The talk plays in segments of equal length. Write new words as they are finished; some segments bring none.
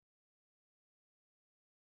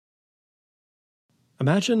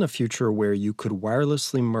Imagine a future where you could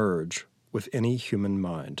wirelessly merge with any human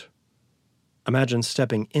mind. Imagine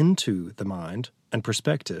stepping into the mind and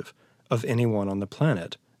perspective of anyone on the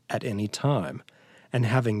planet at any time and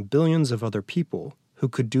having billions of other people who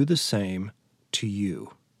could do the same to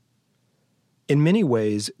you. In many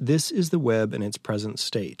ways, this is the web in its present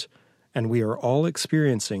state, and we are all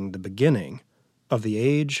experiencing the beginning of the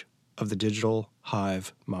age of the digital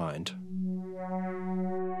hive mind.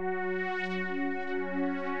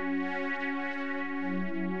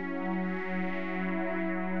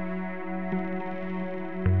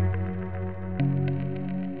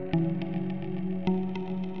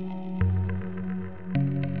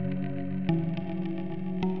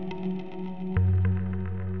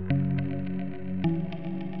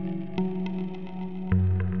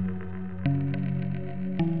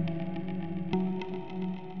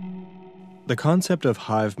 The concept of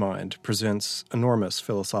hive mind presents enormous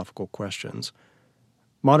philosophical questions.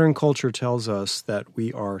 Modern culture tells us that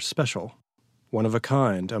we are special, one of a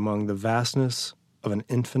kind among the vastness of an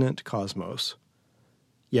infinite cosmos.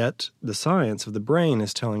 Yet, the science of the brain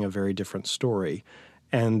is telling a very different story,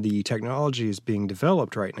 and the technologies being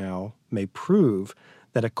developed right now may prove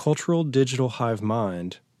that a cultural digital hive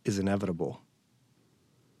mind is inevitable.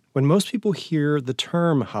 When most people hear the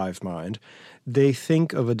term hive mind, they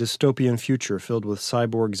think of a dystopian future filled with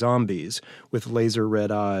cyborg zombies with laser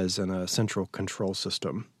red eyes and a central control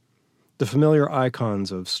system. The familiar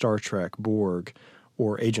icons of Star Trek, Borg,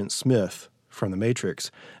 or Agent Smith from The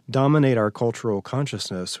Matrix dominate our cultural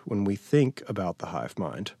consciousness when we think about the hive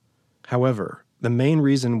mind. However, the main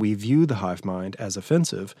reason we view the hive mind as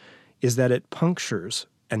offensive is that it punctures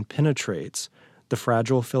and penetrates the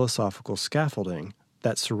fragile philosophical scaffolding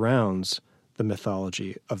that surrounds the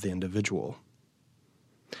mythology of the individual.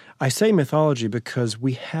 I say mythology because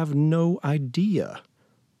we have no idea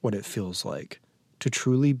what it feels like to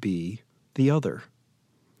truly be the other.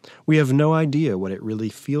 We have no idea what it really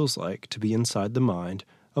feels like to be inside the mind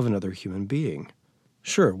of another human being.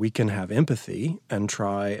 Sure, we can have empathy and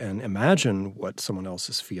try and imagine what someone else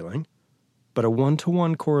is feeling, but a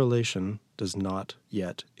one-to-one correlation does not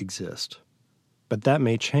yet exist. But that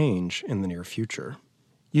may change in the near future.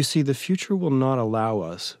 You see, the future will not allow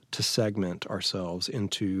us to segment ourselves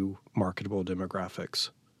into marketable demographics.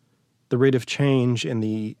 The rate of change in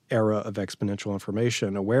the era of exponential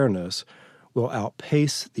information awareness will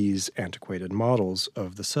outpace these antiquated models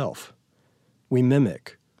of the self. We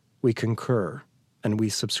mimic, we concur, and we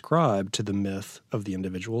subscribe to the myth of the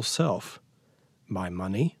individual self. My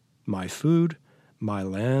money, my food, my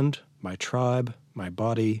land, my tribe, my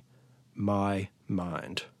body, my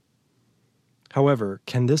mind. However,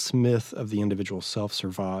 can this myth of the individual self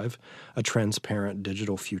survive a transparent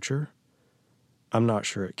digital future? I'm not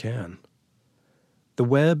sure it can. The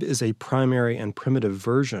web is a primary and primitive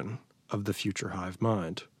version of the future hive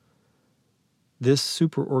mind. This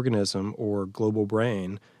superorganism, or global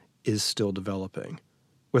brain, is still developing.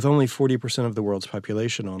 With only 40% of the world's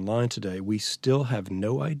population online today, we still have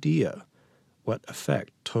no idea what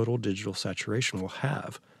effect total digital saturation will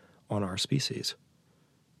have on our species.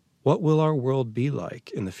 What will our world be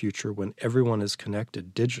like in the future when everyone is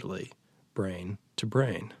connected digitally, brain to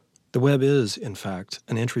brain? The web is, in fact,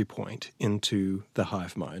 an entry point into the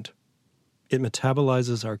hive mind. It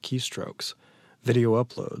metabolizes our keystrokes, video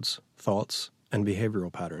uploads, thoughts, and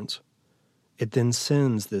behavioral patterns. It then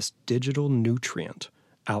sends this digital nutrient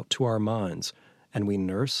out to our minds, and we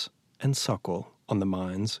nurse and suckle on the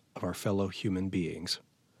minds of our fellow human beings.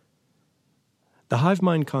 The hive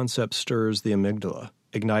mind concept stirs the amygdala,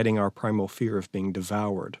 igniting our primal fear of being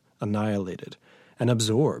devoured, annihilated, and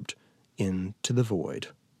absorbed into the void.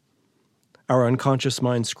 Our unconscious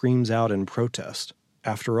mind screams out in protest.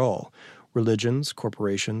 After all, religions,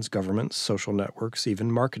 corporations, governments, social networks,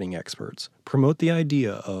 even marketing experts promote the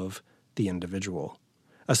idea of the individual,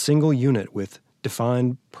 a single unit with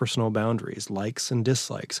defined personal boundaries, likes and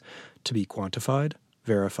dislikes, to be quantified,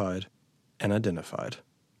 verified, and identified.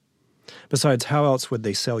 Besides, how else would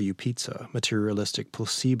they sell you pizza, materialistic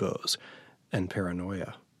placebos, and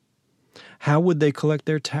paranoia? How would they collect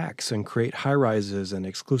their tax and create high-rises and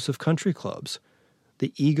exclusive country clubs?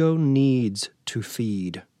 The ego needs to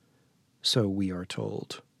feed, so we are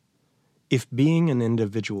told. If being an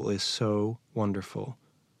individual is so wonderful,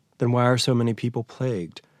 then why are so many people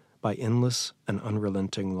plagued by endless and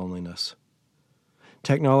unrelenting loneliness?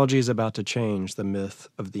 Technology is about to change the myth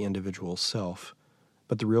of the individual self,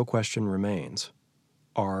 but the real question remains,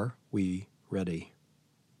 are we ready?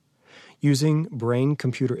 Using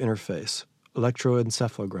brain-computer interface,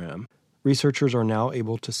 electroencephalogram, researchers are now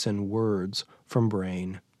able to send words from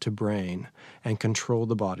brain to brain and control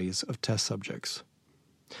the bodies of test subjects.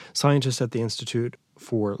 Scientists at the Institute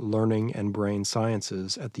for Learning and Brain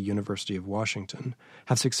Sciences at the University of Washington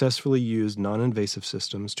have successfully used non-invasive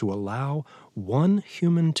systems to allow one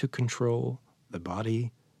human to control the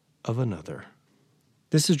body of another.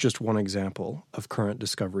 This is just one example of current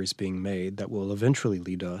discoveries being made that will eventually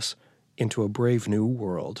lead us into a brave new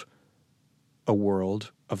world, a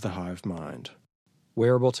world of the hive mind.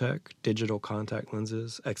 Wearable tech, digital contact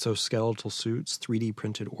lenses, exoskeletal suits, 3D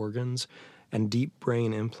printed organs, and deep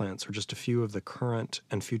brain implants are just a few of the current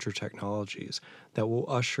and future technologies that will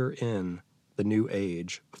usher in the new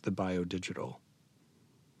age of the biodigital.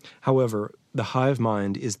 However, the hive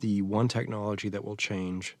mind is the one technology that will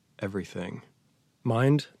change everything.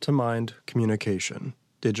 Mind-to-mind communication,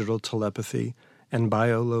 digital telepathy, and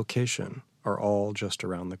biolocation are all just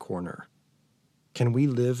around the corner. Can we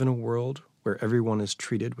live in a world where everyone is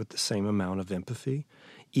treated with the same amount of empathy,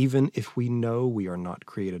 even if we know we are not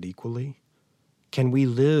created equally? Can we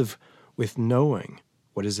live with knowing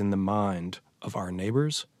what is in the mind of our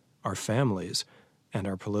neighbors, our families, and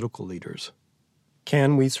our political leaders?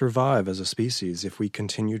 Can we survive as a species if we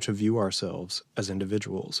continue to view ourselves as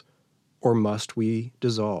individuals, or must we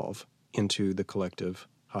dissolve into the collective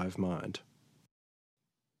hive mind?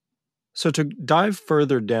 So to dive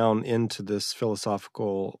further down into this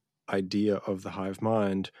philosophical idea of the hive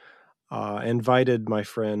mind, I invited my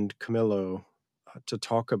friend Camillo to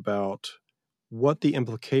talk about what the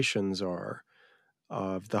implications are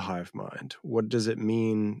of the hive mind. What does it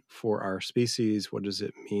mean for our species? What does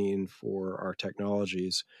it mean for our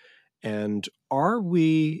technologies? And are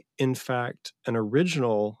we, in fact, an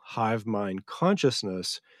original hive mind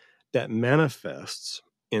consciousness that manifests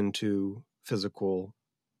into physical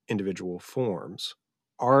individual forms?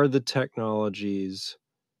 Are the technologies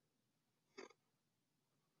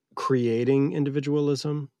creating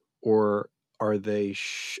individualism, or are they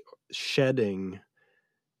shedding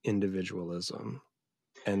individualism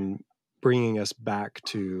and bringing us back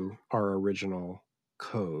to our original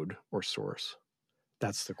code or source?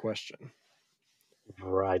 That's the question.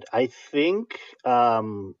 Right. I think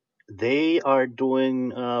they are doing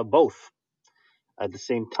both at the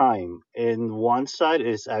same time. And one side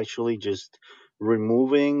is actually just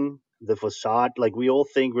removing the facade. Like we all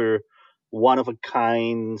think we're one of a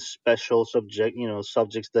kind, special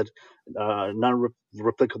subjects that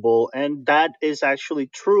non-replicable, and that is actually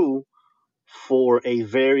true for a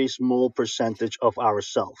very small percentage of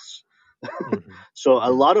ourselves. Mm-hmm. So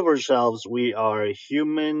a lot of ourselves, we are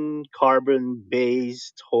human,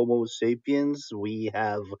 carbon-based Homo sapiens. We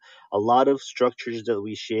have a lot of structures that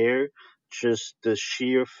we share. Just the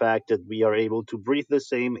sheer fact that we are able to breathe the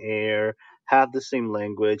same air, have the same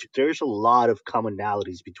language. There's a lot of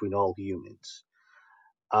commonalities between all humans.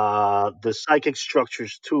 The psychic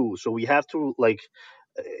structures too. So we have to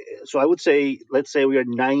so I would say, let's say we are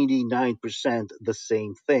 99% the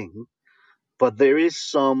same thing, but there is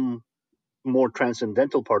some more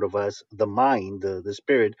transcendental part of us, the mind, the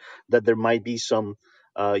spirit, that there might be some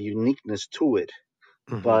uniqueness to it.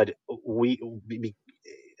 Mm-hmm. But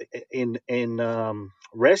in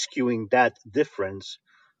rescuing that difference,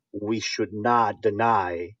 we should not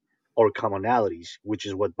deny our commonalities, which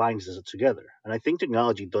is what binds us together. And I think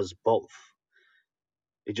technology does both.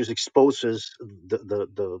 It just exposes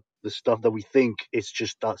the stuff that we think is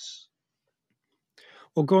just us.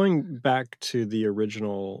 Well, going back to the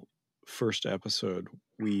original first episode,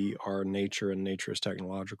 we are nature and nature is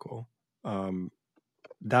technological.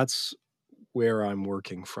 That's where I'm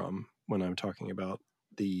working from when I'm talking about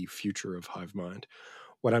the future of hive mind.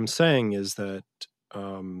 What I'm saying is that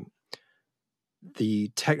um,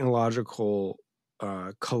 the technological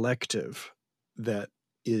collective that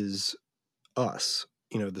is us,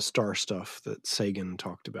 the star stuff that Sagan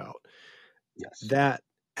talked about, Yes. that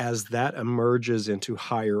as that emerges into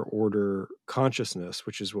higher order consciousness,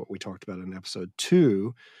 which is what we talked about in episode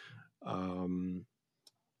 2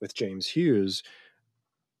 with James Hughes,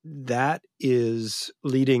 that is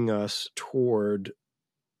leading us toward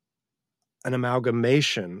an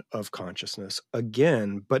amalgamation of consciousness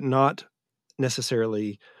again, but not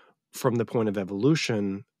necessarily from the point of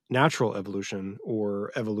evolution, natural evolution,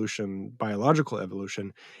 or evolution, biological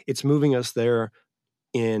evolution. It's moving us there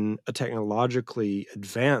in a technologically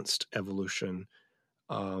advanced evolution,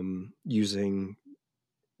 using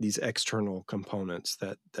these external components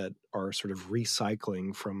that are sort of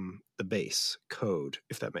recycling from the base code,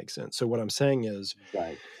 if that makes sense. So what I'm saying is,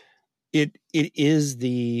 Right. it is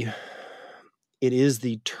the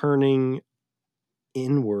turning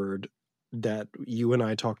inward that you and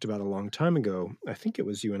I talked about a long time ago. I think it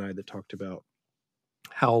was you and I that talked about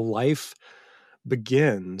how life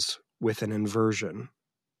begins with an inversion.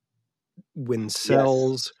 when Yes.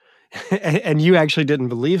 cells, and you actually didn't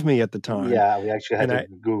believe me at the time, Yeah, we actually had and to I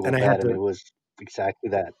Google and I that, had and to. it was exactly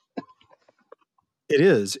that. It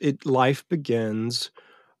is. Life begins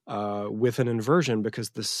with an inversion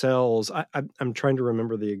because the cells. I'm trying to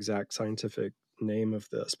remember the exact scientific name of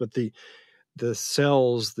this, but the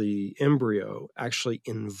cells, the embryo, actually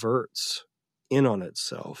inverts in on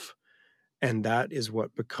itself, and that is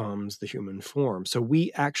what becomes the human form. So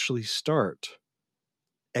we actually start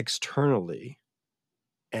externally,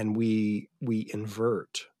 and we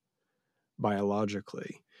invert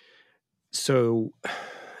biologically. So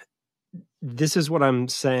this is what I'm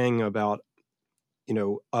saying about,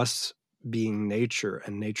 us being nature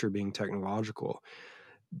and nature being technological.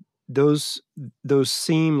 Those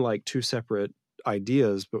seem like two separate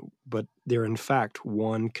ideas, but they're in fact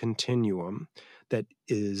one continuum that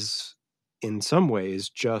is in some ways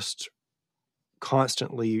just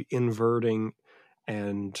constantly inverting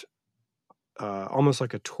and almost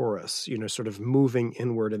like a torus, sort of moving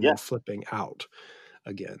inward and Yeah, then flipping out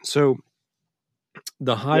again. So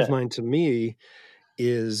the hive yeah, mind to me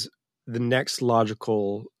is the next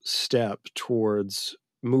logical step towards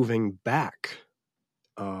moving back.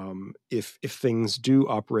 If things do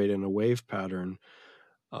operate in a wave pattern,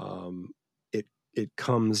 um, it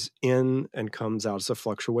comes in and comes out as a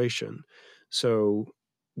fluctuation. So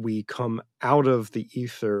we come out of the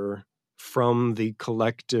ether from the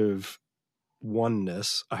collective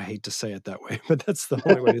oneness. I hate to say it that way, but that's the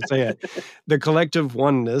only way to say it. The collective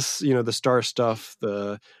oneness, the star stuff,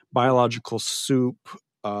 the biological soup,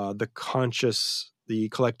 the conscious, the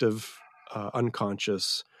collective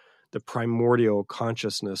unconscious, the primordial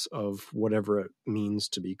consciousness of whatever it means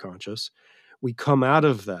to be conscious. We come out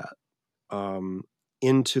of that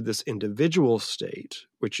into this individual state,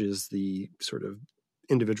 which is the sort of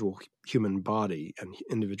individual human body and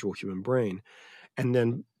individual human brain. And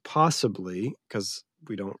then possibly, because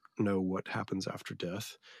we don't know what happens after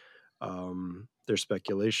death, there's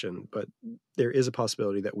speculation, but there is a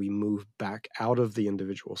possibility that we move back out of the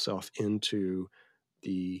individual self into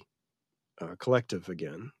the collective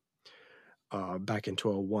again, back into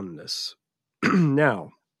a oneness.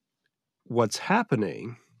 Now, what's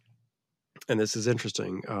happening, and this is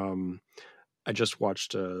interesting, I just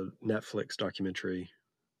watched a Netflix documentary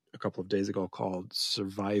a couple of days ago called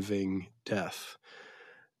Surviving Death.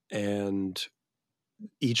 And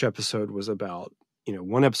each episode was about,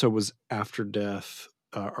 one episode was after death,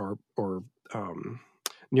 or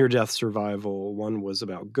near death survival. One was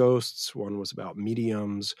about ghosts. One was about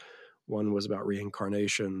mediums. One was about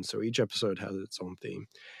reincarnation. So each episode has its own theme.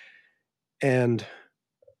 And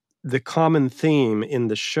the common theme in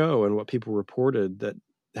the show and what people reported that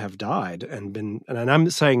have died and I'm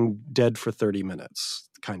saying dead for 30 minutes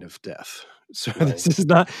kind of death. So right,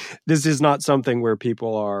 this is not something where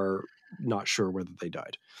people are not sure whether they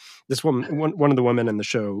died. This woman, one of the women in the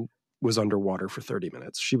show, was underwater for 30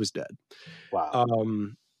 minutes. She was dead. wow,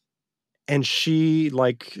 And she,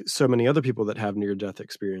 like so many other people that have near-death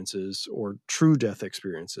experiences or true death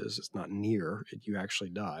experiences, it's not near, you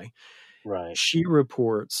actually die. right, She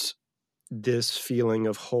reports this feeling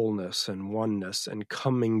of wholeness and oneness and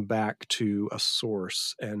coming back to a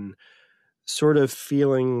source and sort of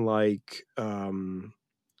feeling like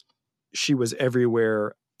she was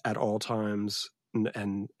everywhere at all times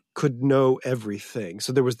and could know everything.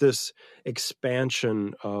 So there was this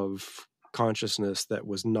expansion of consciousness that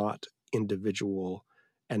was not individual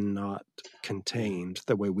and not contained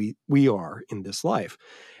the way we are in this life.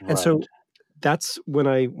 And right, so that's when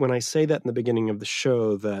I say that in the beginning of the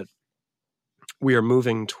show, that we are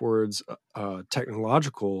moving towards a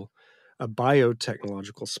biotechnological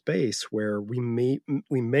space where we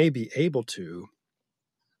may be able to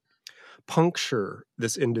puncture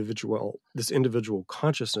this individual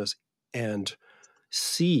consciousness and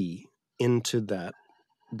see into that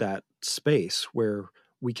space where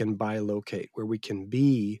we can bilocate, where we can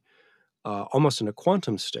be almost in a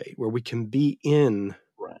quantum state, where we can be in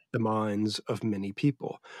right. the minds of many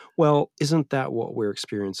people. Well, isn't that what we're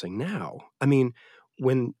experiencing now? I mean,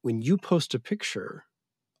 when you post a picture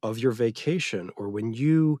of your vacation, or when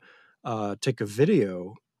you take a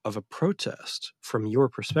video of a protest from your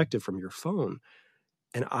perspective, from your phone,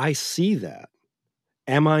 and I see that,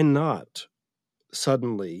 am I not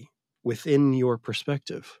suddenly within your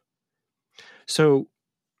perspective? So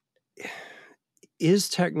is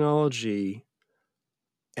technology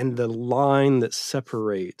and the line that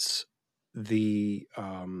separates the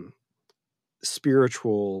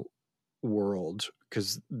spiritual world,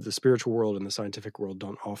 because the spiritual world and the scientific world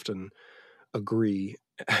don't often agree,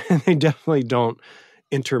 and they definitely don't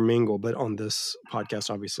intermingle, but on this podcast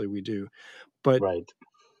obviously we do. But Right.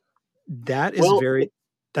 That is Well,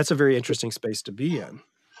 that's a very interesting space to be in.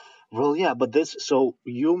 well, yeah, but this. So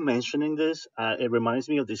you mentioning this, it reminds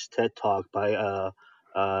me of this TED talk by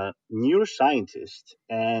a neuroscientist,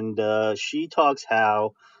 and she talks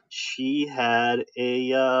how she had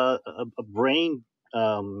a brain.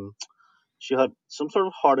 Um, she had some sort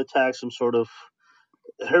of heart attack, some sort of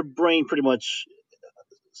her brain, pretty much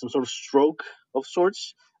some sort of stroke of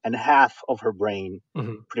sorts, and half of her brain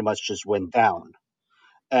Hmm. pretty much just went down.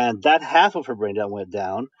 And that half of her brain that went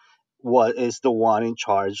down is the one in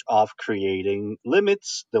charge of creating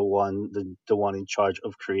limits, the one in charge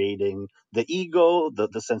of creating the ego,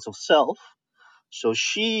 the sense of self. So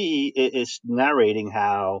she is narrating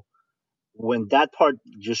how when that part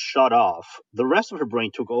just shut off, the rest of her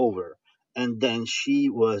brain took over, and then she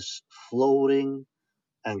was floating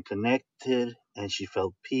and connected, and she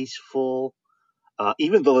felt peaceful,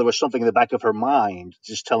 even though there was something in the back of her mind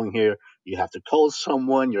just telling her, you have to call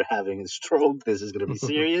someone, you're having a stroke, this is going to be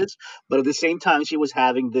serious. But at the same time, she was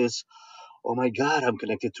having this, oh my God, I'm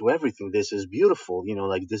connected to everything. This is beautiful.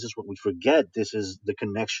 Like this is what we forget. This is the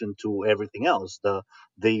connection to everything else. The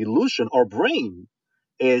illusion, our brain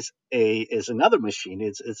is another machine.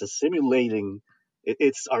 It's a simulating,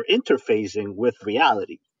 it's our interfacing with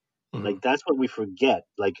reality. Hmm. Like that's what we forget.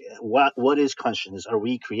 Like what is consciousness? Are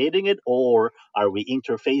we creating it, or are we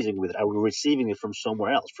interfacing with it? Are we receiving it from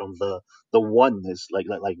somewhere else, from the oneness?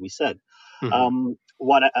 Like we said. Hmm.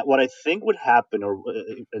 What I think would happen, or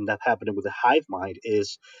end up happening with the hive mind,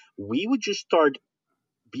 is we would just start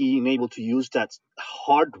being able to use that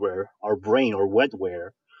hardware, our brain or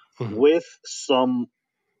wetware, Hmm. with some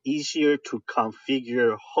easier to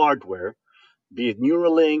configure hardware, be it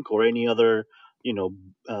Neuralink or any other, you know,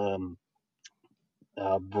 um,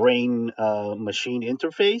 brain machine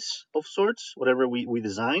interface of sorts, whatever we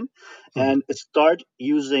design, Hmm. and start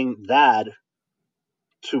using that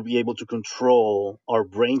to be able to control our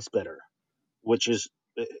brains better, which is,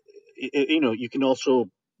 you can also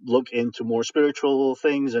look into more spiritual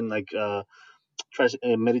things and like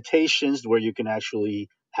meditations where you can actually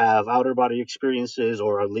have outer body experiences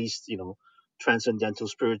or at least, transcendental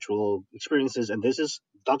spiritual experiences. And this is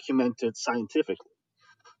documented scientifically.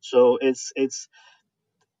 So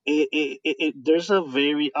there's a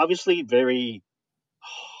very obviously very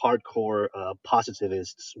hardcore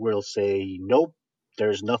positivists will say nope,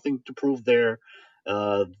 there's nothing to prove there.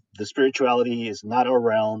 The spirituality is not our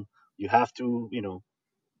realm. You have to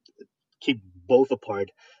keep both apart.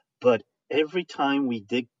 But every time we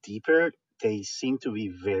dig deeper, they seem to be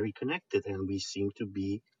very connected, and we seem to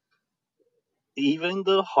be, even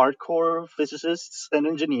the hardcore physicists and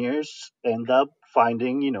engineers end up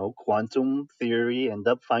finding, quantum theory, end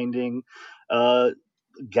up finding uh,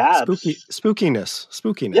 gaps. Spookiness.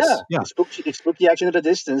 Yeah, Yeah. it's spooky action at a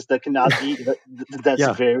distance that cannot be that's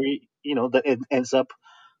Yeah. very, that it ends up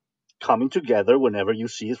coming together whenever you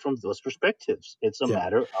see it from those perspectives. It's a Yeah.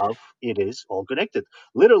 matter of it is all connected.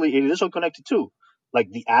 Literally, it is all connected too. Like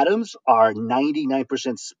the atoms are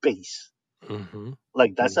 99% space. Hmm.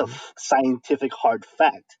 Like that's a Hmm. scientific hard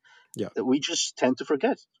fact Yeah. that we just tend to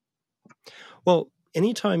forget. Well,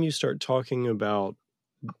 anytime you start talking about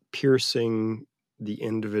piercing the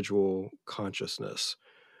individual consciousness,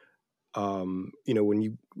 when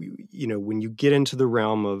you get into the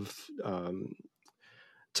realm of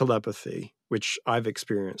telepathy, which I've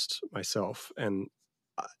experienced myself, and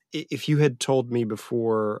if you had told me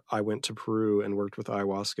before I went to Peru and worked with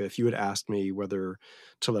ayahuasca, if you had asked me whether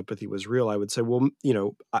telepathy was real, I would say, well,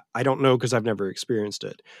 I don't know because I've never experienced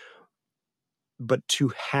it. But to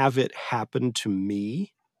have it happen to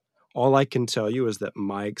me, all I can tell you is that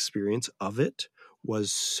my experience of it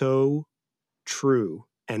was so true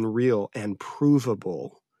and real and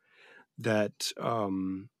provable that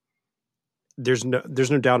there's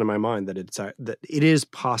no doubt in my mind that that it is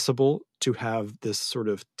possible to have this sort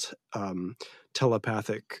of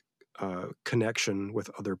telepathic connection with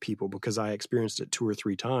other people, because I experienced it 2 or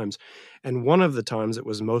 3 times, and one of the times it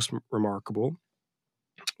was most remarkable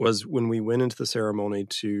was when we went into the ceremony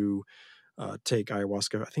to take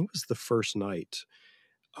ayahuasca. I think it was the first night.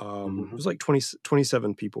 It Hmm. was like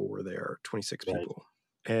 27 people were there, 26 Right. people.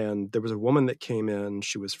 And there was a woman that came in.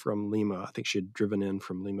 She was from Lima. I think she had driven in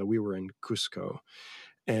from Lima. We were in Cusco.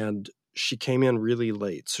 And she came in really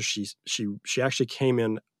late. So she actually came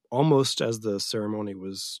in almost as the ceremony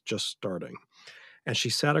was just starting. And she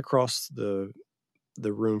sat across the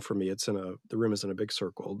room from me. The room is in a big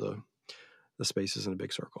circle. The space is in a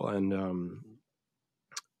big circle. And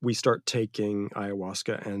we start taking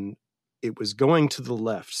ayahuasca, and it was going to the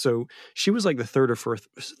left. So she was like the third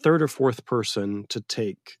or fourth person to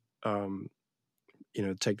take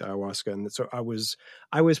take the ayahuasca. And so I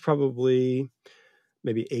was probably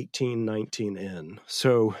maybe 18, 19 in.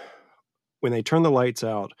 So when they turned the lights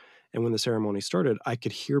out and when the ceremony started, I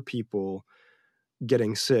could hear people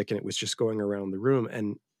getting sick, and it was just going around the room.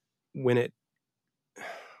 And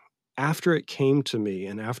after it came to me,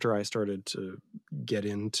 and after I started to get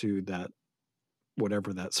into that,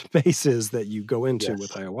 whatever that space is that you go into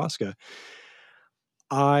with ayahuasca,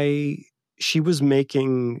 she was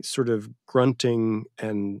making sort of grunting,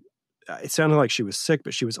 and it sounded like she was sick,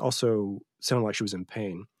 but she was also sounded like she was in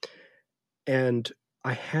pain. And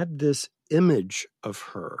I had this image of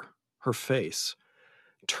her face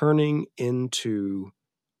turning into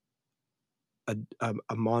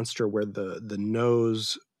a monster where the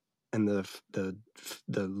nose and the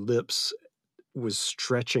lips was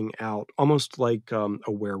stretching out almost like a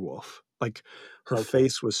werewolf. Like her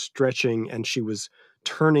face was stretching and she was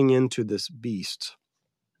turning into this beast.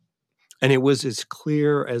 And it was as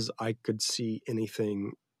clear as I could see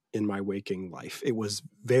anything in my waking life. It was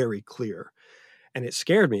very clear. And it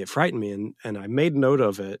scared me. It frightened me. And I made note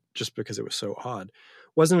of it just because it was so odd.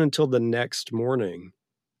 It wasn't until the next morning,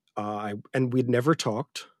 and we'd never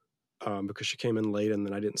talked because she came in late, and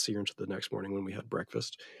then I didn't see her until the next morning when we had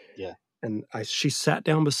breakfast. Yeah. And she sat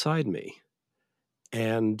down beside me,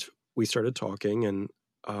 and we started talking. And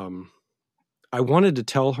I wanted to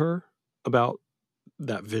tell her about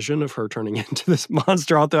that vision of her turning into this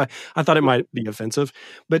monster, although I thought it might be offensive.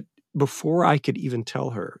 But before I could even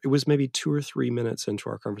tell her, it was maybe 2 or 3 minutes into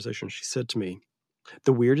our conversation, she said to me,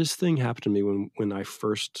 the weirdest thing happened to me when I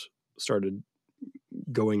first started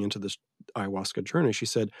going into this ayahuasca journey. She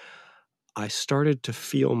said, I started to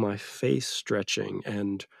feel my face stretching,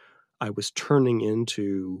 and I was turning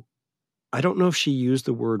into, I don't know if she used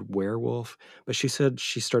the word werewolf, but she said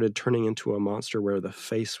she started turning into a monster where the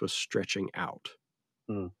face was stretching out.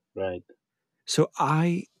 Right. So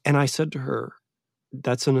I said to her,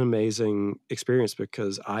 that's an amazing experience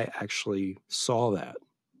because I actually saw that.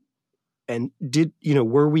 And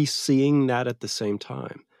were we seeing that at the same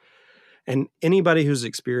time? And anybody who's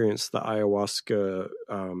experienced the ayahuasca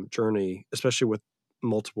journey, especially with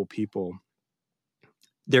multiple people,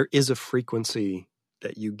 there is a frequency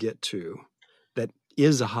that you get to that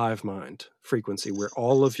is a hive mind frequency where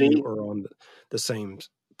all of you are on the same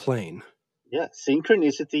plane. Yeah,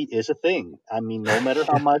 synchronicity is a thing. I mean, no matter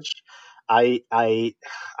how much I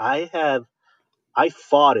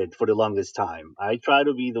fought it for the longest time. I try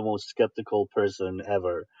to be the most skeptical person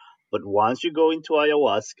ever. But once you go into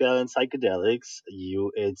ayahuasca and psychedelics,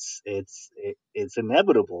 it's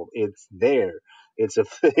inevitable. It's there. It's a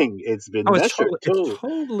thing. It's been measured too. It's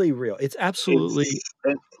totally real. It's absolutely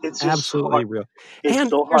it's just absolutely real. It's and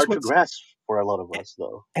so hard to grasp for a lot of us,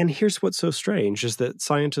 though. And here's what's so strange is that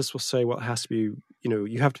scientists will say, well, it has to be,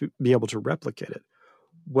 you have to be able to replicate it.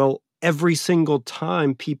 Well, every single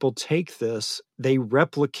time people take this, they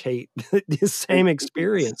replicate the same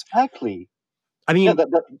experience. Exactly. I mean,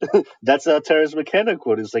 that's a Terence McKenna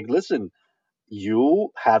quote. It's like, listen, you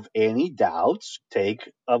have any doubts,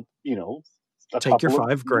 take take your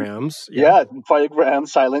 5 grams. Yeah, 5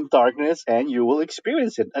 grams silent darkness, and you will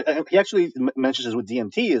experience it. He actually mentions this with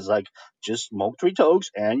DMT, is like, just smoke 3 tokes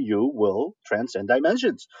and you will transcend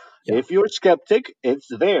dimensions. Yeah. If you're skeptic, it's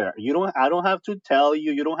there. I don't have to tell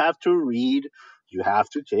you. You don't have to read. You have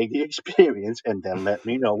to take the experience and then let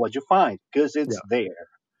me know what you find, because it's there.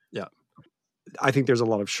 Yeah. I think there's a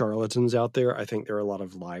lot of charlatans out there. I think there are a lot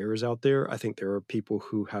of liars out there. I think there are people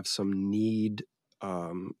who have some need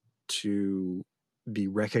to be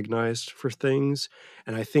recognized for things.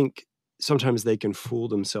 And I think sometimes they can fool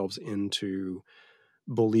themselves into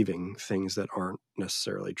believing things that aren't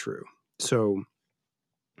necessarily true. So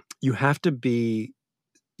you have to be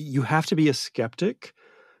a skeptic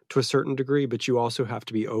to a certain degree, but you also have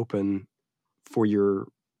to be open for your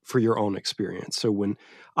own experience. So when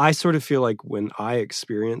I sort of feel like when I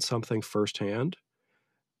experience something firsthand,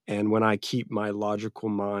 and when I keep my logical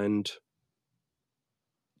mind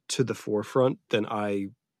to the forefront, then I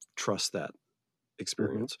trust that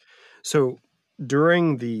experience. Mm-hmm. So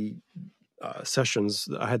during the sessions,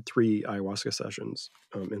 I had 3 ayahuasca sessions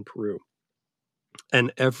in Peru.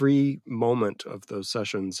 And every moment of those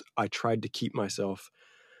sessions, I tried to keep myself,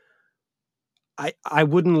 I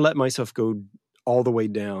wouldn't let myself go all the way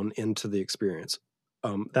down into the experience.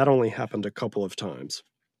 That only happened a couple of times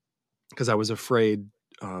because I was afraid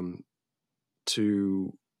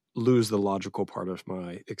to lose the logical part of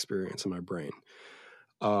my experience in my brain.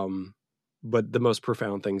 But the most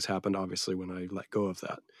profound things happened, obviously, when I let go of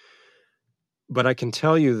that. But I can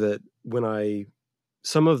tell you that when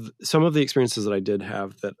some of the experiences that I did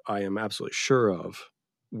have that I am absolutely sure of,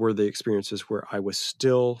 were the experiences where I was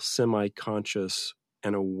still semi-conscious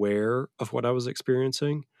and aware of what I was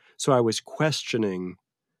experiencing. So I was questioning,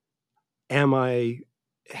 am I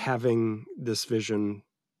having this vision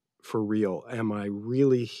for real? Am I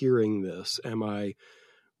really hearing this? Am I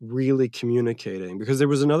really communicating? Because there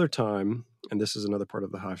was another time, and this is another part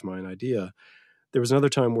of the hive mind idea, there was another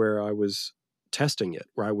time where I was testing it,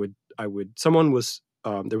 where someone was,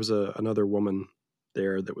 there was another woman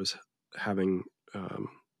there that was having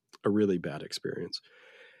a really bad experience.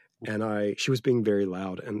 And she was being very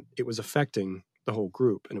loud, and it was affecting the whole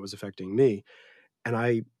group, and it was affecting me. And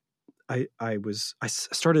I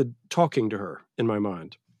started talking to her in my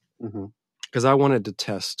mind because I wanted to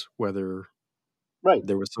test whether Right.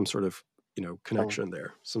 there was some sort of, connection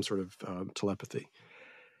there, some sort of telepathy.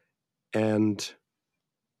 And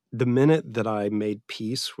the minute that I made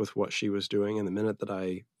peace with what she was doing, and the minute that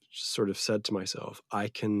I sort of said to myself, I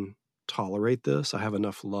can tolerate this, I have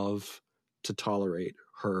enough love to tolerate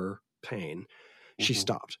her pain, she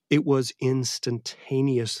stopped. It was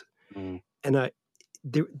instantaneous. And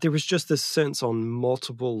there was just this sense on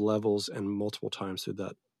multiple levels and multiple times through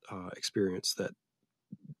that experience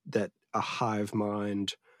that a hive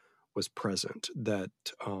mind was present, that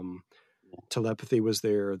telepathy was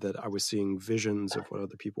there, that I was seeing visions of what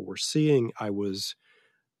other people were seeing. I was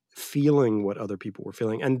feeling what other people were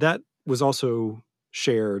feeling. And that was also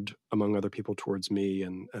shared among other people towards me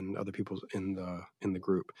and other people in the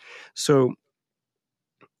group. So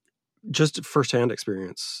just firsthand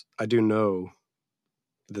experience, I do know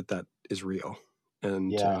that is real.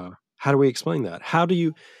 And how do we explain that? How do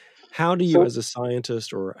you as a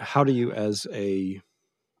scientist, or how do you as a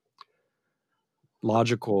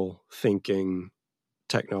logical thinking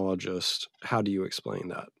technologist, how do you explain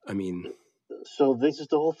that? I mean, so this is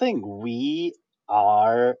the whole thing.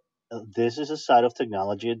 This is a side of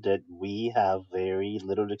technology that we have very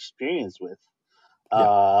little experience with.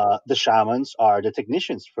 yeah, The shamans are the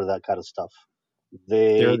technicians for that kind of stuff.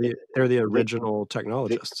 they're They, the they, original they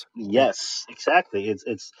technologists. Yeah. yes, exactly.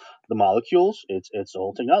 It's the molecules. It's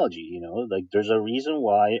all technology. Like there's a reason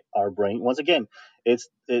why our brain. Once again, it's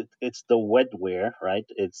the wetware, right?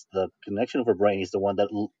 It's the connection of our brain is the one that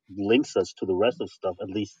links us to the rest of stuff. At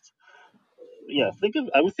least, yeah.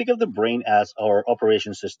 I would think of the brain as our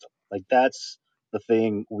operation system. Like that's the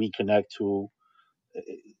thing we connect to,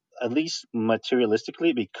 at least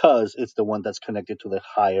materialistically, because it's the one that's connected to the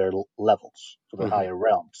higher levels, to the Mm-hmm. higher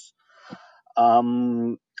realms.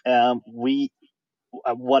 Um, we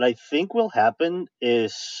What I think will happen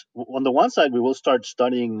is, on the one side, we will start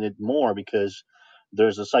studying it more because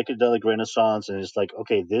there's a psychedelic renaissance, and it's like,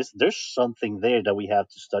 okay, there's something there that we have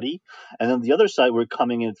to study. And then the other side, we're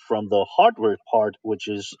coming in from the hardware part, which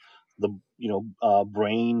is the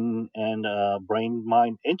brain and brain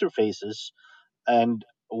mind interfaces. And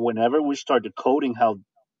whenever we start decoding how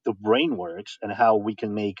the brain works and how we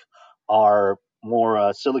can make our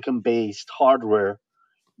more silicon based hardware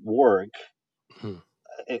work, Mm-hmm.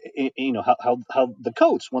 how the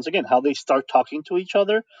codes, once again, how they start talking to each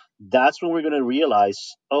other, that's when we're going to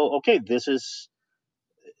realize, oh, okay, this is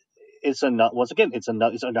it's a not once again it's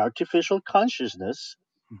an artificial consciousness.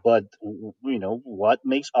 But what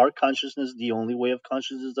makes our consciousness the only way of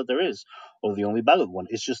consciousness that there is, or the only valid one?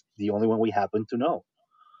 It's just the only one we happen to know.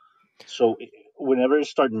 So whenever it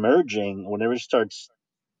start merging, whenever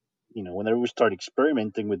we start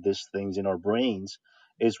experimenting with these things in our brains,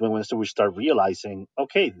 is when we start realizing,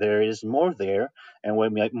 okay, there is more there, and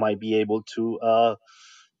we might be able to,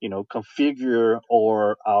 configure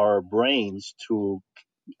our brains to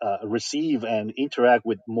receive and interact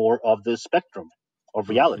with more of the spectrum of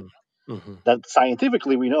reality. Mm-hmm. Mm-hmm. That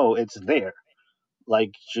scientifically we know it's there.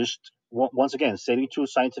 Like just once again, stating two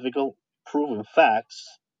scientific proven facts.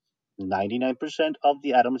 99% of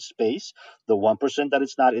the atom is space. The 1% that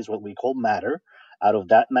it's not is what we call matter. Out of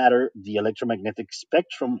that matter, the electromagnetic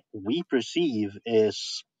spectrum we perceive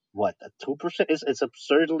is what, 2%? It's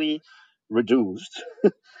absurdly reduced.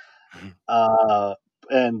 Uh,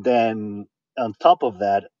 and then on top of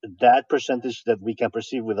that, that percentage that we can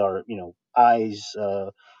perceive with our eyes,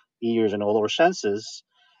 ears, and all our senses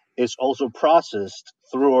is also processed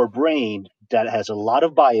through our brain that has a lot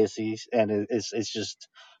of biases, and it's just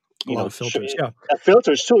A lot of filters. Yeah.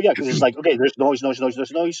 filters too. Yeah, because it's like, okay, there's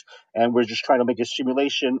there's noise, and we're just trying to make a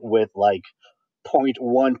simulation with like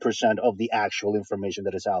 0.1% of the actual information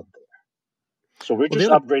that is out there. So we're Well, the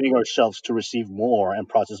just other upgrading ourselves to receive more and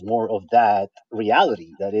process more of that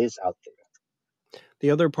reality that is out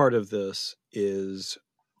there. part of this is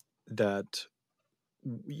that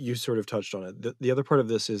you sort of touched on it. The other part of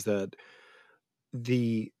this is that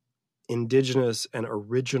the indigenous and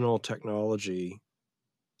original technology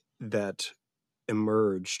that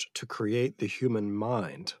emerged to create the human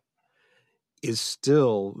mind is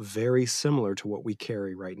still very similar to what we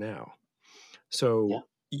carry right now. So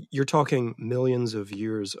you're talking millions of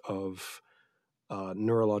years of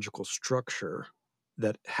neurological structure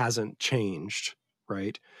that hasn't changed,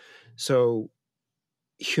 right? So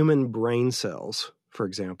human brain cells, for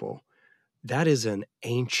example, that is an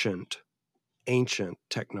ancient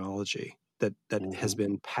technology that has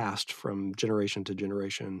been passed from generation to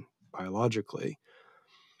generation biologically.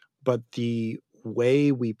 But the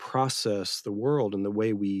way we process the world and the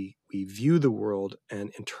way we view the world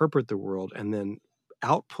and interpret the world and then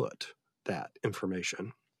output that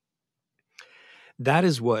information, that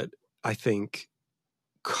is what I think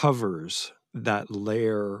covers that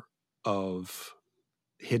layer of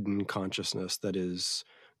hidden consciousness that is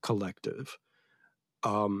collective.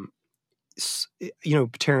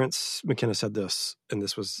 Terence McKenna said this, and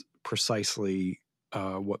this was precisely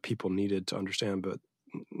what people needed to understand, but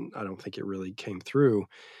I don't think it really came through,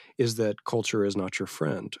 is that culture is not your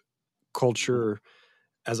friend. Culture,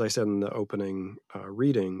 as I said in the opening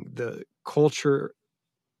reading, the culture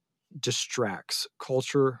distracts,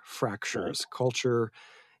 culture fractures, culture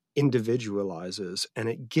individualizes, and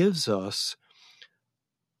it gives us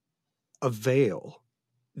a veil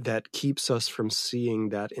that keeps us from seeing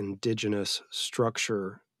that indigenous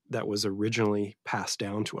structure that was originally passed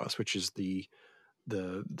down to us, which is the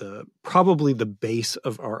probably the base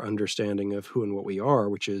of our understanding of who and what we are,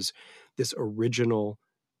 which is this original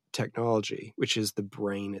technology, which is the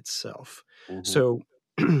brain itself. So,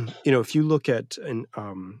 if you look at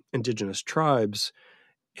indigenous tribes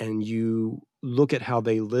and you look at how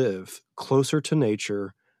they live closer to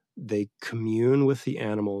nature, they commune with the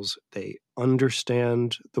animals, they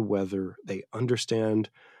understand the weather, they understand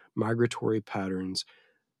migratory patterns,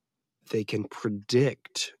 they can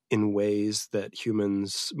predict in ways that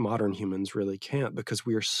modern humans really can't, because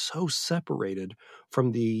we are so separated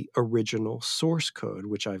from the original source code,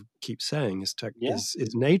 which I keep saying is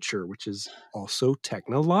nature, which is also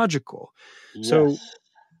technological. So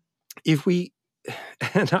if we,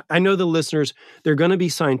 and I know the listeners, they're going to be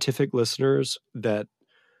scientific listeners that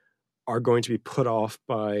are going to be put off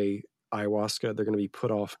by ayahuasca. They're going to be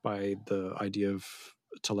put off by the idea of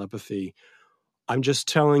telepathy. I'm just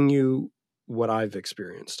telling you what I've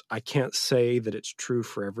experienced. I can't say that it's true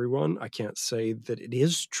for everyone. I can't say that it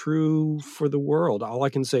is true for the world. All I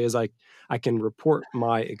can say is I can report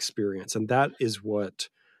my experience. And that is what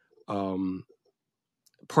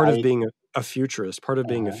part of being a futurist, part of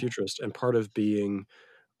being a futurist and part of being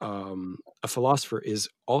a philosopher is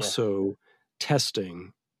also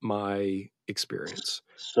testing my experience.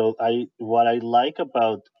 So what I like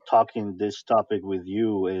about talking this topic with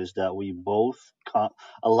you is that we both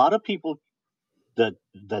a lot of people that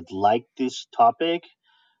like this topic,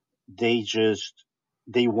 they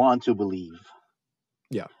want to believe.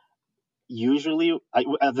 Yeah. Usually,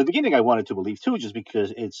 at the beginning, I wanted to believe too, just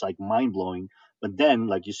because it's like mind blowing. But then,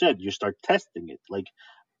 like you said, you start testing it. Like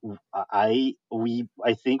I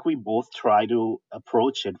think we both try to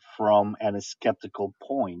approach it from a skeptical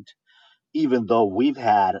point, even though we've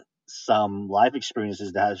had some life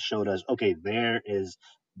experiences that has showed us, okay, there is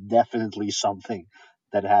definitely something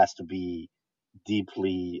that has to be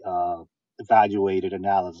deeply evaluated,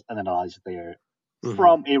 analyzed there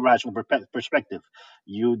from a rational perspective.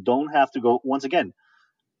 You don't have to go, once again,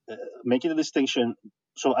 making the distinction.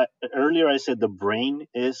 So earlier I said the brain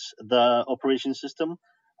is the operation system.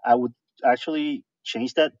 I would actually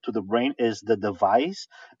change that to the brain is the device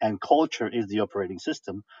and culture is the operating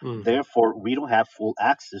system. Therefore, we don't have full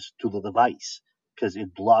access to the device because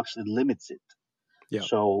it blocks, it limits it. Yeah.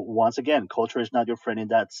 So once again, culture is not your friend in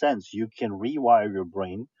that sense. You can rewire your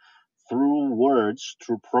brain through words,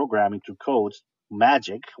 through programming, through codes,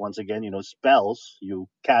 magic. Once again, spells. You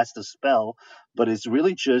cast a spell, but it's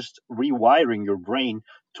really just rewiring your brain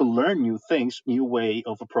to learn new things, new way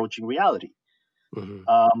of approaching reality.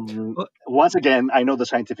 Once again, I know the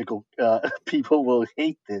scientific people will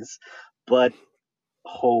hate this, but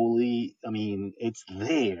it's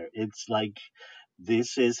there. It's like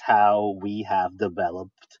this is how we have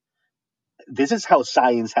developed. This is how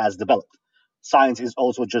science has developed. Science is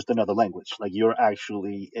also just another language. Like you're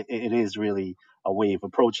actually, it is really a way of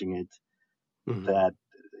approaching it. That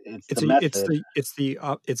it's the method. It's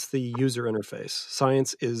the user interface.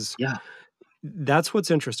 Science is that's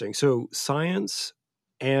what's interesting. So science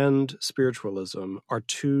and spiritualism are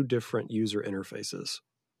two different user interfaces,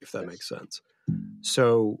 if that makes sense.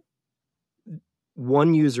 So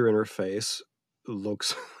one user interface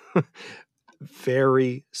looks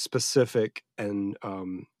very specific and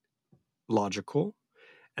logical,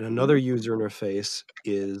 and another Mhm. user interface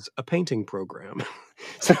is a painting program.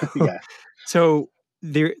 so, Yeah. so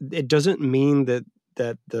there, it doesn't mean that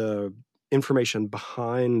the information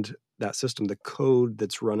behind that system, the code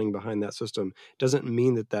that's running behind that system, doesn't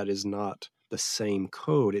mean that is not the same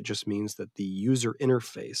code. It just means that the user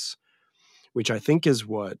interface, which I think is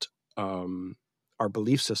what our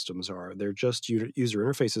belief systems are, they're just user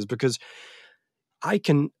interfaces. Because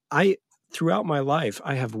I throughout my life,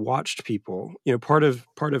 I have watched people, part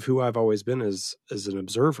of who I've always been is an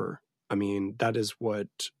observer. I mean, that is what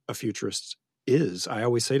a futurist is. I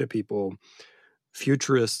always say to people,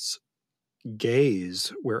 futurists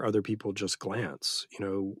gaze where other people just glance.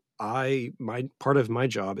 My part of my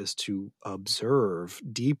job is to observe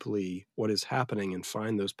deeply what is happening and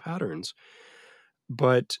find those patterns.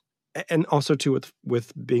 But and also too,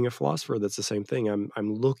 with being a philosopher, that's the same thing.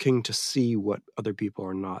 I'm looking to see what other people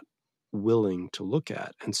are not willing to look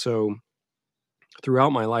at. And so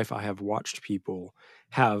throughout my life, I have watched people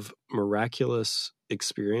have miraculous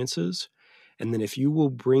experiences. And then if you will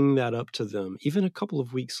bring that up to them, even a couple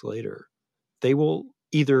of weeks later, they will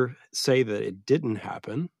either say that it didn't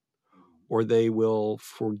happen, or they will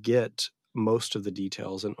forget most of the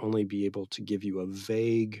details and only be able to give you a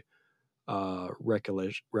vague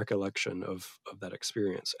recollection of that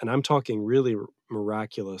experience. And I'm talking really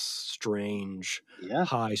miraculous, strange, Yeah.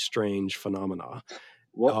 high, strange phenomena.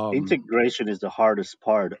 Well, Um, integration is the hardest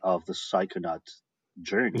part of the psychonaut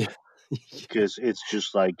journey, yeah, because it's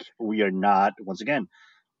just like we are not, once again,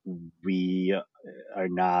 we are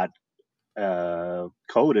not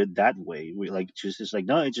coded that way. We like just it's like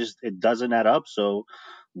no, it doesn't add up. So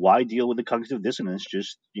why deal with the cognitive dissonance?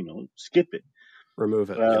 Just skip it. remove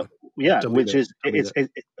it. Uh, Yeah, yeah, delete which it. is Delete it.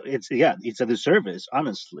 it's yeah, it's a disservice,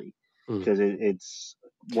 honestly, Mm. because it's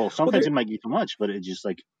well, Well, sometimes it might be too much, but it's just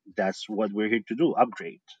like that's what we're here to do,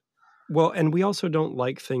 upgrade. and we also don't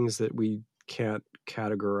like things that we can't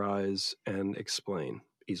categorize and explain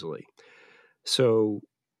easily. So,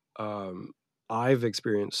 um, I've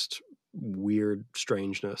experienced weird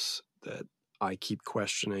strangeness that I keep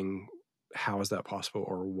questioning. How is that possible?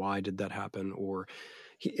 Or why did that happen?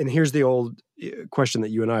 And here's the old question that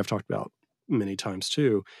you and I have talked about many times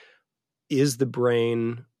too: is the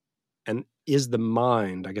brain and is the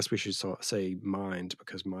mind? I guess we should say mind,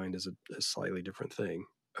 because mind is a slightly different thing.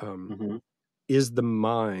 Um, Hmm. is the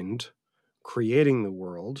mind creating the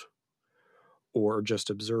world or just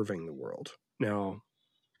observing the world? Now,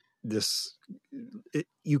 this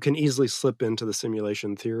you can easily slip into the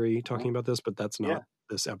simulation theory talking about this, but that's Yeah. not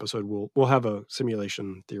this episode. We'll have a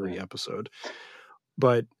simulation theory Right. episode,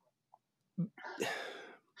 but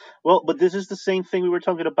Well, but this is the same thing we were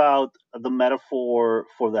talking about, the metaphor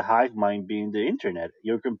for the hive mind being the internet.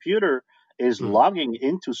 Your computer is mm, logging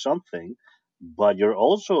into something, but you're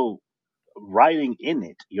also writing in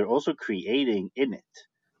it. You're also creating in it.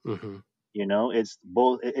 mm-hmm,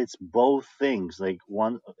 It's both things. Like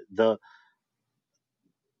one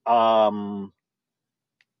um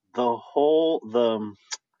the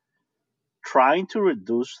trying to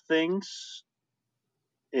reduce things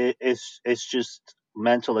it's just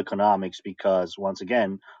mental economics, because once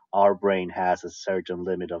again our brain has a certain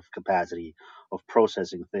limit of capacity of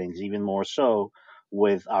processing things, even more so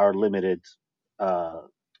with our limited uh,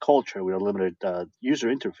 culture, with our limited user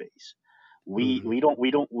interface. we mm-hmm. we don't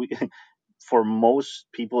we don't we, For most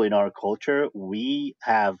people in our culture, we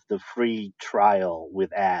have the free trial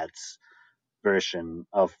with ads version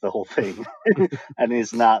of the whole thing. And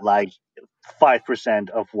it's not like 5%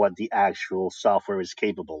 of what the actual software is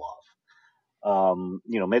capable of.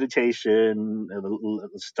 Meditation,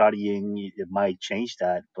 studying, it might change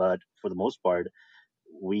that, but for the most part,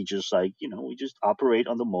 we just operate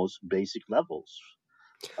on the most basic levels.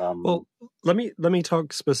 Um, Well, let me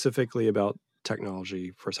talk specifically about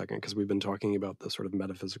technology for a second, because we've been talking about the sort of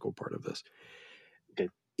metaphysical part of this. okay.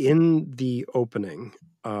 In the opening,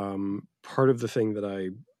 part of the thing that I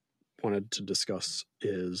wanted to discuss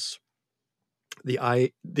is the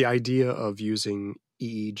idea of using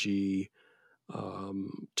EEG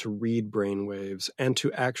to read brain waves and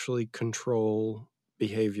to actually control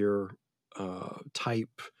behavior,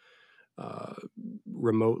 type, uh,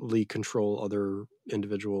 remotely control other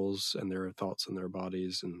individuals and their thoughts and their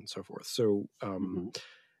bodies and so forth. So Hmm.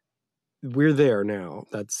 we're there now.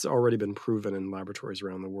 That's already been proven in laboratories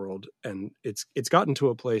around the world, and it's gotten to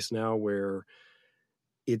a place now where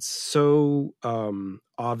it's so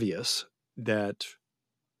obvious that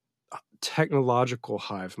technological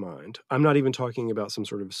hive mind. I'm not even talking about some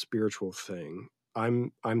sort of spiritual thing.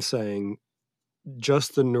 I'm saying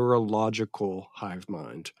just the neurological hive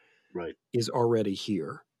mind Right. is already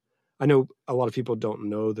here. I know a lot of people don't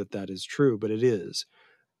know that is true, but it is.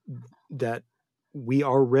 that we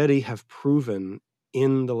already have proven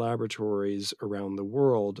in the laboratories around the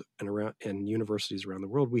world and universities around the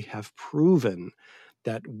world, we have proven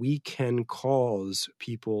that we can cause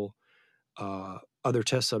people, other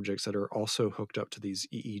test subjects that are also hooked up to these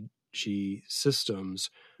EEG systems,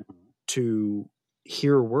 to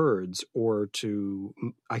hear words, or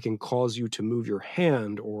I can cause you to move your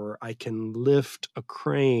hand, or I can lift a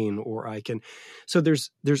crane, or I can. So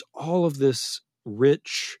there's all of this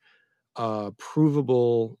rich,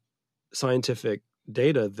 provable scientific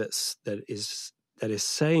data that is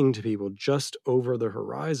saying to people just over the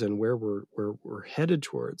horizon where we're headed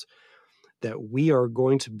towards, that we are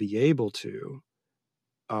going to be able to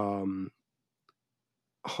hone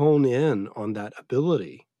in on that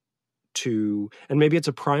ability to, and maybe it's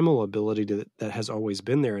a primal ability that has always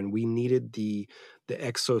been there, and we needed the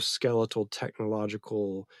exoskeletal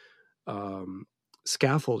technological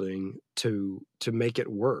scaffolding to make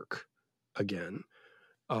it work again.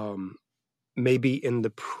 Maybe in the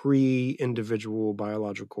pre-individual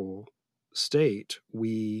biological state,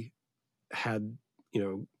 we had,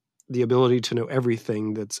 the ability to know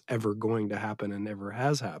everything that's ever going to happen and never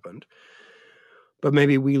has happened. But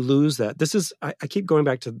maybe we lose that. This is, I keep going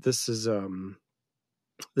back to, this is an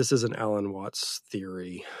Alan Watts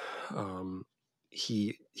theory.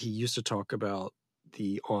 He used to talk about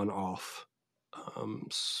the on-off,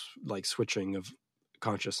 like switching of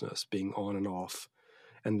consciousness, being on and off,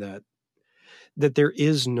 and that there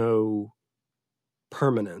is no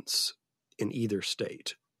permanence in either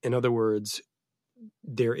state. In other words,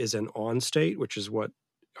 there is an on state, which is what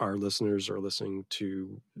our listeners are listening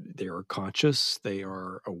to. They are conscious, they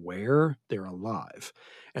are aware, they're alive.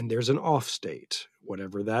 And there's an off state,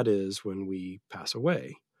 whatever that is, when we pass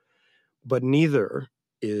away. But neither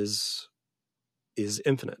is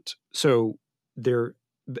infinite. So there,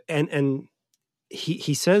 and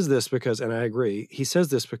he says this because, and I agree, he says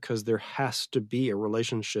this because there has to be a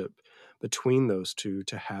relationship between those two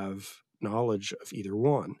to have knowledge of either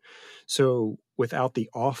one. So without the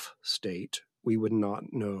off state, we would not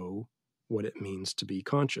know what it means to be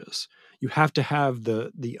conscious. You have to have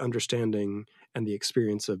the understanding and the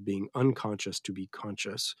experience of being unconscious to be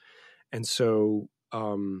conscious. And so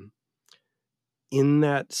in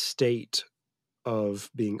that state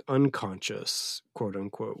of being unconscious, quote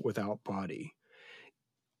unquote, without body,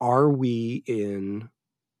 are we in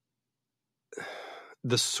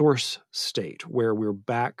the source state where we're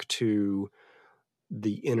back to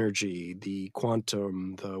the energy, the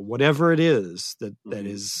quantum, the whatever it is that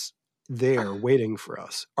is there waiting for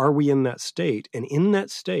us? Are we in that state? And in that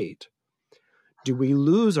state, do we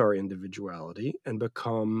lose our individuality and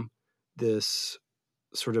become this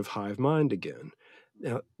sort of hive mind again?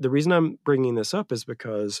 Now, the reason I'm bringing this up is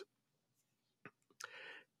because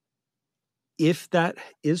if that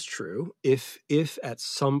is true, if at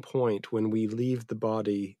some point when we leave the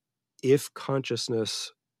body, if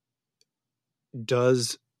consciousness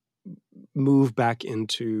does move back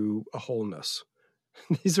into a wholeness,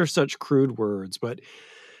 these are such crude words, but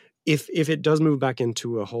if it does move back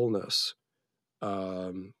into a wholeness,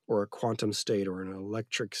 or a quantum state or an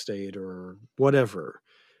electric state or whatever,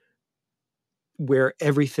 where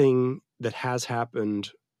everything that has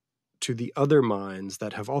happened to the other minds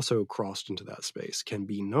that have also crossed into that space can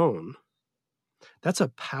be known, that's a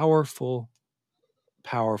powerful,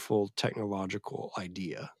 powerful technological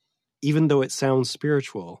idea. Even though it sounds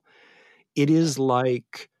spiritual, it is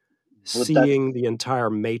like seeing the entire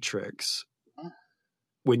matrix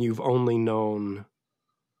when you've only known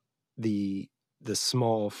the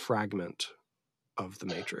small fragment of the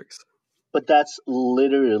matrix. But that's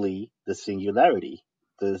literally the singularity,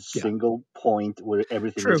 the single point where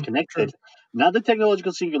everything is connected. Not the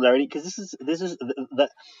technological singularity, because this is the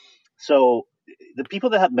so the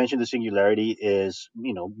people that have mentioned the singularity is,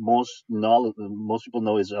 most people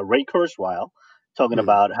know is Ray Kurzweil, talking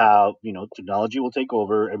about how, technology will take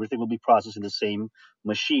over, everything will be processed in the same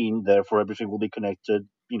machine, therefore everything will be connected,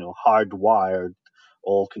 hardwired,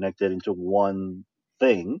 all connected into one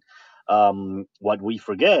thing. What we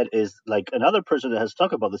forget is, like, another person that has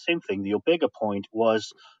talked about the same thing. The Omega point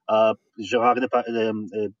was Gerard it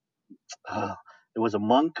was a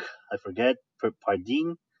monk, I forget,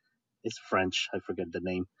 Pardin. It's French, I forget the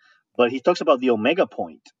name, but he talks about the Omega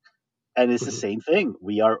point, and it's the same thing.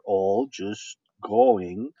 We are all just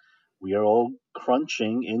we are all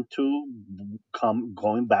crunching into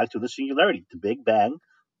going back to the singularity. The Big Bang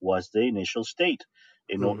was the initial state.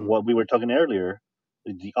 What we were talking earlier,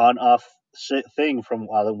 the on-off thing from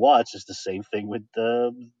Alan Watts is the same thing with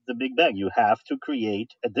the Big Bang. You have to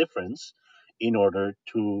create a difference in order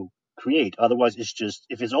to create. Otherwise, it's just,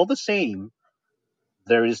 if it's all the same,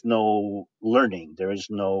 there is no learning, there is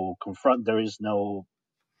no confront, there is no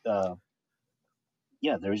uh,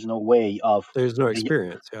 yeah, there is no way of There's no the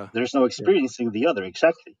experience. Yeah. there's no Yeah. experiencing the other.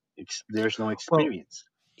 Exactly. There's no Well, experience.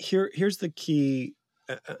 here's the key.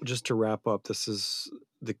 Just to wrap up, this is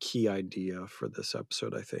the key idea for this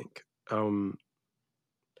episode, I think.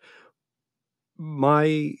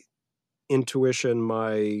 My intuition,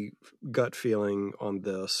 my gut feeling on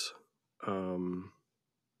this,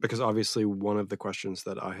 because obviously one of the questions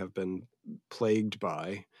that I have been plagued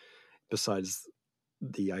by, besides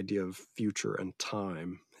the idea of future and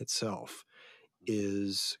time itself,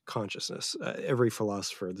 is consciousness. Every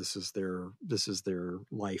philosopher, this is their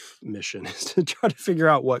life mission, is to try to figure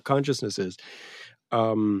out what consciousness is.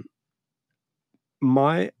 Um,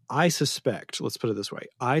 I suspect, let's put it this way,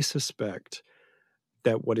 I suspect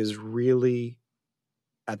that what is really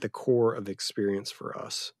at the core of experience for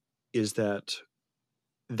us is that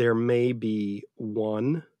there may be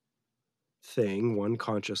one thing, one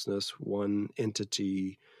consciousness, one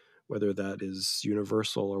entity, whether that is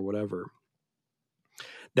universal or whatever,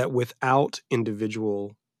 that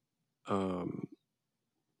um,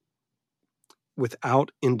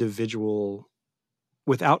 without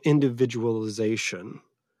individualization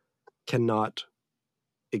cannot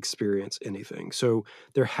experience anything. So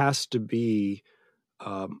there has to be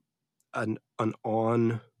um, an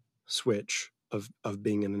on switch of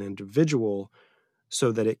being an individual,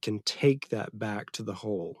 so that it can take that back to the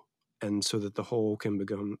whole, and so that the whole can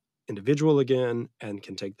become individual again and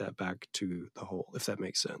can take that back to the whole, if that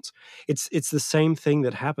makes sense. It's the same thing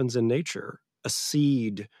that happens in nature. A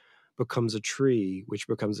seed becomes a tree, which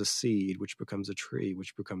becomes a seed, which becomes a tree,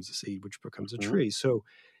 which becomes a seed, which becomes a Mhm. tree. So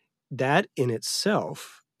that in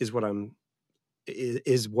itself is what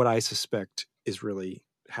I suspect is really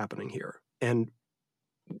happening here. And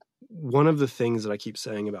one of the things that I keep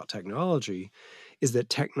saying about technology is that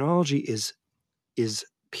technology is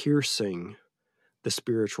piercing the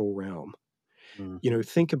spiritual realm. Mhm.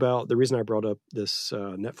 Think about the reason I brought up this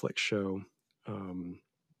Netflix show,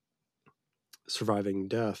 Surviving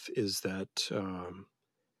Death, is that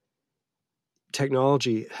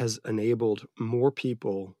technology has enabled more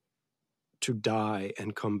people to die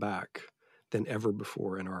and come back than ever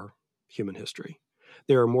before in our human history.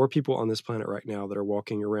 There are more people on this planet right now that are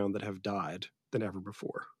walking around that have died than ever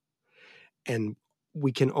before. And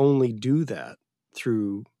we can only do that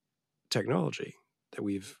through technology that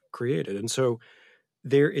we've created. And so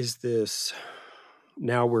there is this,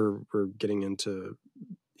 now we're getting into,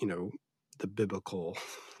 you know, the biblical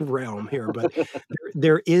realm here, but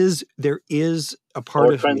there is a part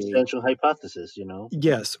Or of me. transcendental hypothesis, you know.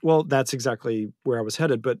 Yes, well, that's exactly where I was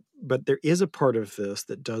headed, but there is a part of this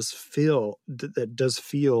that does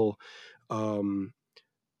feel um,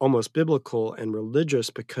 almost biblical and religious,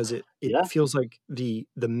 because it Yeah. feels like the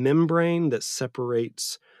membrane that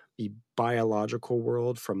separates the biological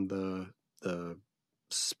world from the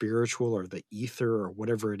spiritual or the ether or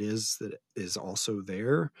whatever it is that is also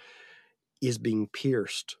there is being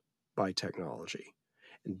pierced by technology.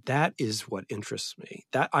 And that is what interests me.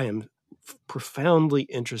 That I am profoundly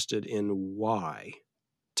interested in why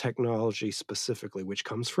technology specifically, which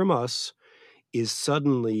comes from us, is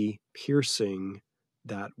suddenly piercing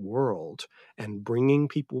that world and bringing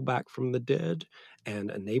people back from the dead and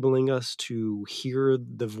enabling us to hear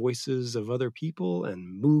the voices of other people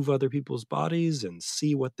and move other people's bodies and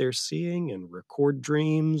see what they're seeing and record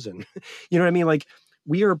dreams. And you know what I mean? Like,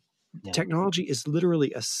 we are Yeah. technology is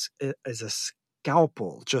literally as a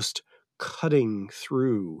scalpel just cutting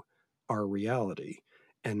through our reality.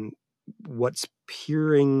 And what's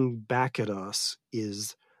peering back at us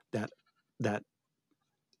is that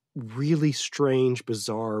really strange,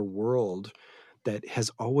 bizarre world that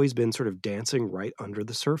has always been sort of dancing right under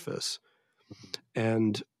the surface.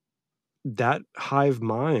 And that hive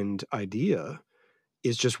mind idea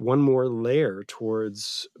is just one more layer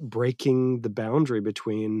towards breaking the boundary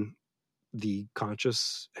between the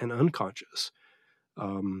conscious and unconscious.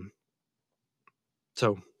 Um,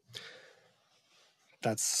 so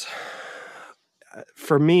that's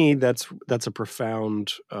for me. That's a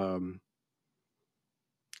profound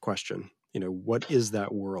question. What is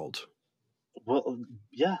that world? Well,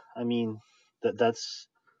 yeah. I mean, that's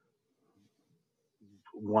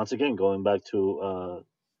once again going back to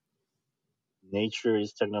nature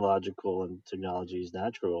is technological and technology is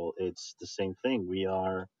natural. It's the same thing. We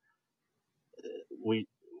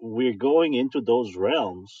we're going into those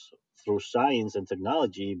realms through science and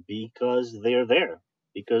technology because they're there,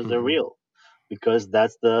 because they're Mm-hmm. real, because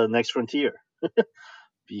that's the next frontier,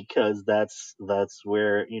 because that's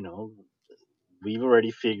where, we've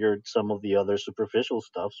already figured some of the other superficial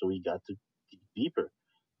stuff, so we got to dig deeper.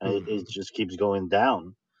 and it just keeps going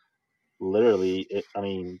down. Literally,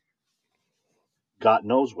 God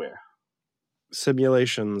knows where.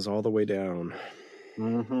 Simulations all the way down.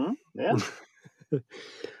 Mm-hmm. Yeah.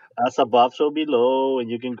 As above, so below,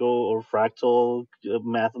 and you can go or fractal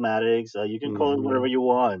mathematics. You can call it whatever you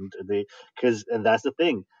want. And that's the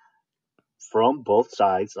thing. From both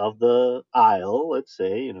sides of the aisle, let's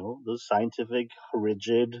say, the scientific,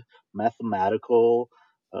 rigid, mathematical,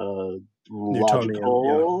 Newtonian,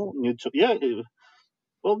 yeah. logical,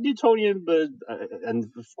 well, Newtonian, but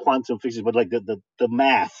and quantum physics, but like the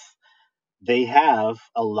math, they have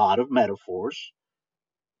a lot of metaphors,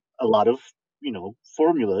 a lot of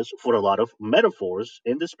formulas for a lot of metaphors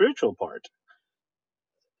in the spiritual part.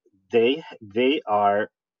 They are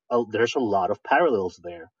there's a lot of parallels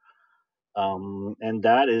there, and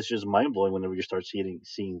that is just mind blowing whenever you start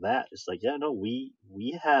seeing that. It's like, yeah, no, we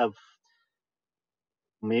have,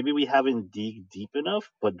 maybe we haven't dig deep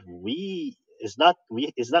enough, but it's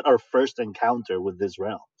not our first encounter with these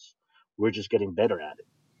realms. We're just getting better at it.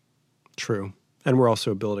 True. And we're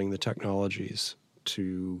also building the technologies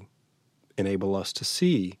to enable us to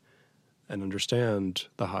see and understand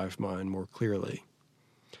the hive mind more clearly.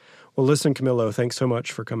 Well, listen, Camilo, thanks so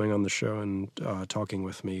much for coming on the show and talking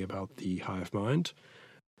with me about the hive mind.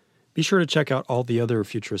 Be sure to check out all the other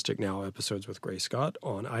Futuristic Now episodes with Gray Scott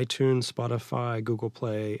on iTunes, Spotify, Google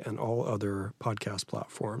Play, and all other podcast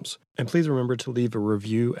platforms. And please remember to leave a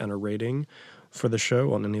review and a rating for the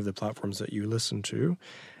show on any of the platforms that you listen to.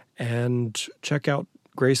 And check out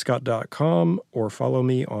grayscott.com or follow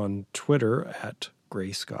me on Twitter at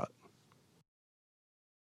grayscott.